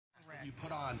You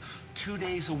put on 2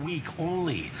 days a week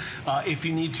only if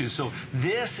you need to. So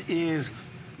this is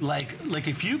like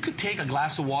if you could take a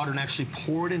glass of water and actually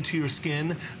pour it into your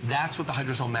skin, that's what the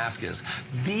HydroZone mask is.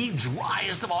 The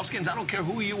driest of all skins. I don't care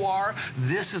who you are,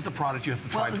 this is the product you have to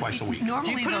try twice a week.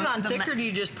 Normally, do you put it on thick or do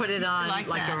you just put it on like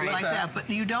that? But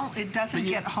you don't, it doesn't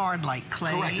get hard like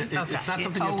clay. Correct. It's not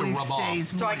something you have to rub off.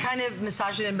 So I kind of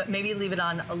massage it in, but maybe leave it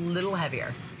on a little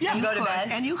heavier. Yeah, and go to bed.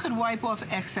 And you could wipe off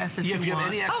excess if you want. If you have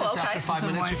any excess after 5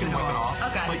 minutes, you can wipe it off.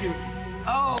 Okay. But you,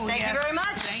 thank you very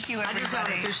much. Thank you,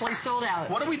 everybody. Officially sold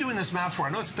out. What are we doing this mask for? I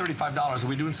know it's $35. Are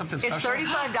we doing something special?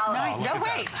 It's $35. No,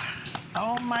 wait.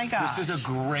 Oh my gosh. This is a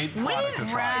great product to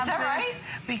try. Is that right?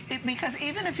 Because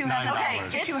even if you have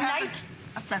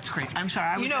that's great. I'm sorry.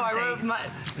 I wrote my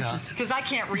because I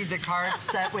can't read the cards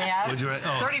that we have.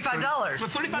 $35.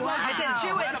 For $35, I said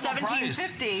two at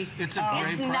 $17.50. It's a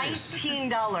great price. It's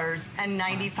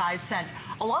 $19.95.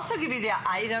 I'll also give you the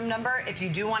item number if you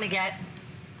do want to get.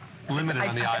 Limited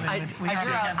on the eye. I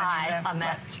drew an eye on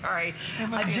that. Sorry.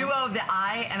 A duo of the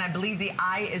eye, and I believe the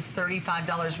eye is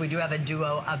 $35. We do have a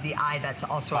duo of the eye that's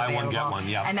also available. Buy one, get one,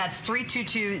 yeah. And that's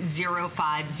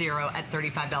 322050 at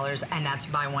 $35, and that's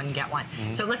buy one, get one.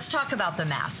 So let's talk about the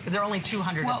mask. There are only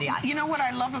 200 of the eye. You know what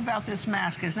I love about this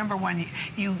mask is, number one,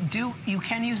 you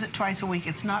can use it twice a week.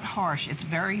 It's not harsh. It's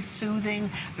very soothing,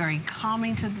 very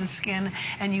calming to the skin.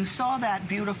 And you saw that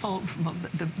beautiful,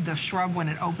 the shrub when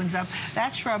it opens up.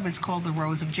 That shrub is called the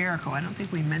Rose of Jericho. I don't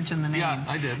think we mentioned the name. Yeah,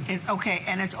 I did. Okay,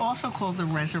 and it's also called the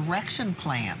resurrection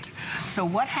plant. So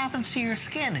what happens to your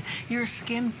skin? Your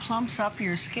skin plumps up.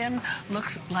 Your skin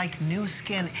looks like new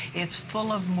skin. It's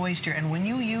full of moisture. And when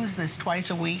you use this twice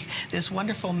a week, this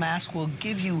wonderful mask will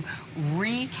give you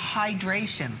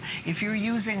rehydration. If you're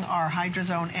using our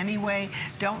HydroZone anyway,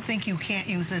 don't think you can't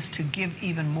use this to give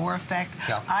even more effect.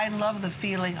 Yeah. I love the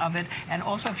feeling of it. And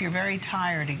also, if you're very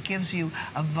tired, it gives you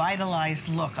a vitalized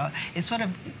look. It sort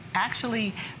of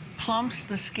actually plumps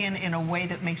the skin in a way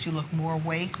that makes you look more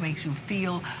awake, makes you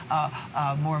feel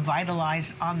more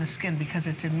vitalized on the skin because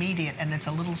it's immediate and it's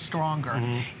a little stronger.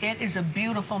 It is a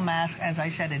beautiful mask. As I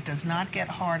said, it does not get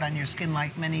hard on your skin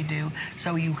like many do,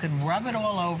 so you can rub it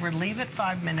all over, leave it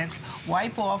 5 minutes,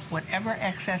 wipe off whatever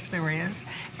excess there is,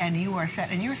 and you are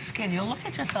set. And your skin, you'll look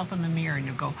at yourself in the mirror and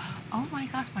you'll go, oh my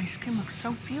gosh, my skin looks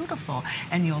so beautiful.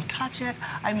 And you'll touch it.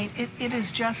 I mean, it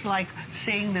is just like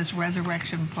seeing this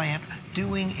resurrection plant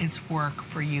doing its work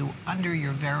for you under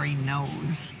your very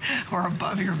nose or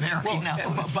above your very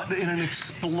nose. But in an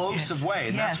explosive way.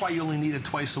 And that's why you only need it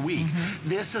twice a week.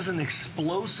 This is an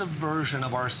explosive version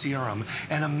of our serum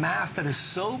and a mask that is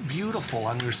so beautiful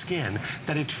on your skin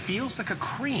that it feels like a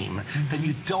cream that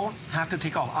you don't have to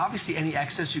take off. Obviously, any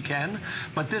excess you can,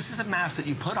 but this is a mask that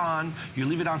you put on, you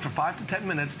leave it on for 5 to 10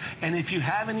 minutes, and if you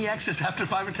have any excess after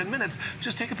 5 or 10 minutes,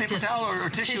 just take a paper towel or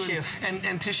tissue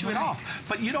and tissue it off.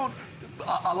 But you don't.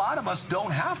 A lot of us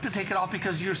don't have to take it off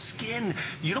because your skin,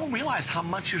 you don't realize how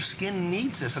much your skin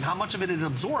needs this and how much of it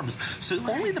absorbs. So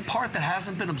only the part that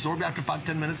hasn't been absorbed after 5 to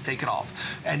 10 minutes, take it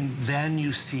off. And then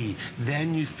you see,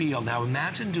 then you feel. Now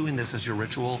imagine doing this as your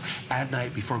ritual at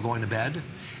night before going to bed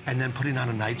and then putting on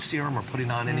a night serum or putting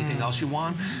on anything else you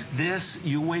want. This,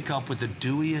 you wake up with the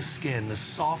dewiest skin, the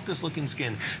softest looking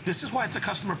skin. This is why it's a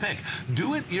customer pick.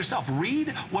 Do it yourself. Read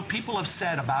what people have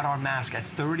said about our mask at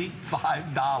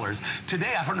 $35.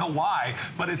 Today, I don't know why,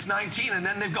 but it's $19, and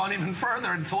then they've gone even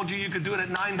further and told you could do it at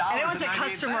 $9. And it was a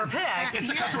customer pick. It's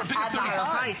a customer pick at the higher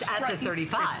price at the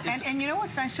 $35. And you know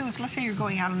what's nice too? If let's say you're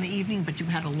going out in the evening, but you've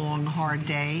had a long, hard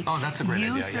day. Oh, that's a great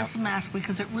idea. Use this mask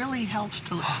because it really helps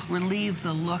to relieve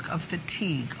the look of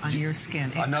fatigue on your skin.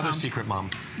 Another secret, Mom.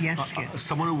 Yes, skin.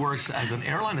 Someone who works as an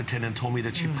airline attendant told me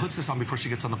that she puts this on before she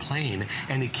gets on the plane,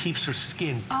 and it keeps her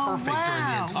skin perfect during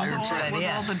the entire trip. With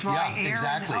all the dry air.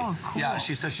 Exactly. Oh, cool. Yeah,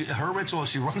 she says her ritual,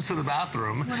 she runs to the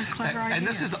bathroom. What a clever idea. And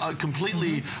this is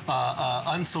completely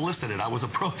unsolicited. I was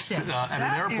approached at an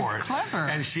airport. That is clever.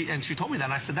 And she told me that,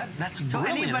 and I said, that's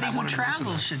brilliant. So anybody who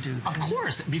travels should do this. Of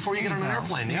course, before you get on an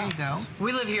airplane. There you go.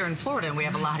 We live here in Florida, and we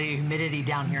have a lot of humidity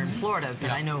down here in Florida,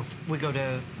 but I know if we go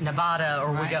to Nevada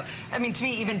or we go, I mean, to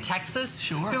me, even Texas,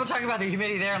 people talk about the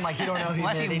humidity there, I'm like, you don't know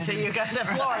humidity until you go to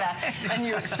Florida and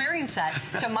you experience that.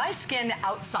 So my skin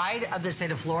outside of the state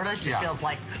of Florida just feels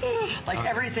like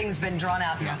everything's been drawn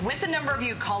out. With the number of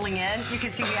you calling in, you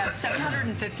can see we have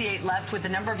 758 left. With the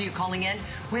number of you calling in,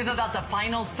 we have about the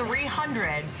final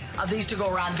 300 of these to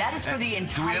go around. That is for the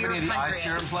entire country. Do we have any of the eye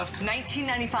serums left?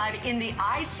 $19.95 in the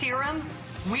eye serum.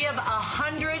 We have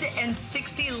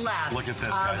 160 left. Look at this,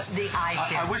 guys. The eye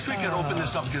serum. I wish we could open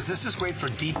this up because this is great for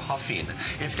depuffing.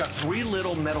 It's got 3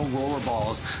 little metal roller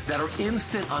balls that are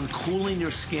instant on cooling your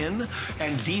skin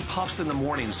and depuffs in the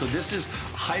morning. So this is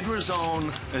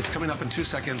HydroZone. It's coming up in 2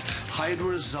 seconds.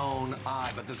 HydroZone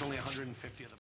Eye, but there's only 150 of them.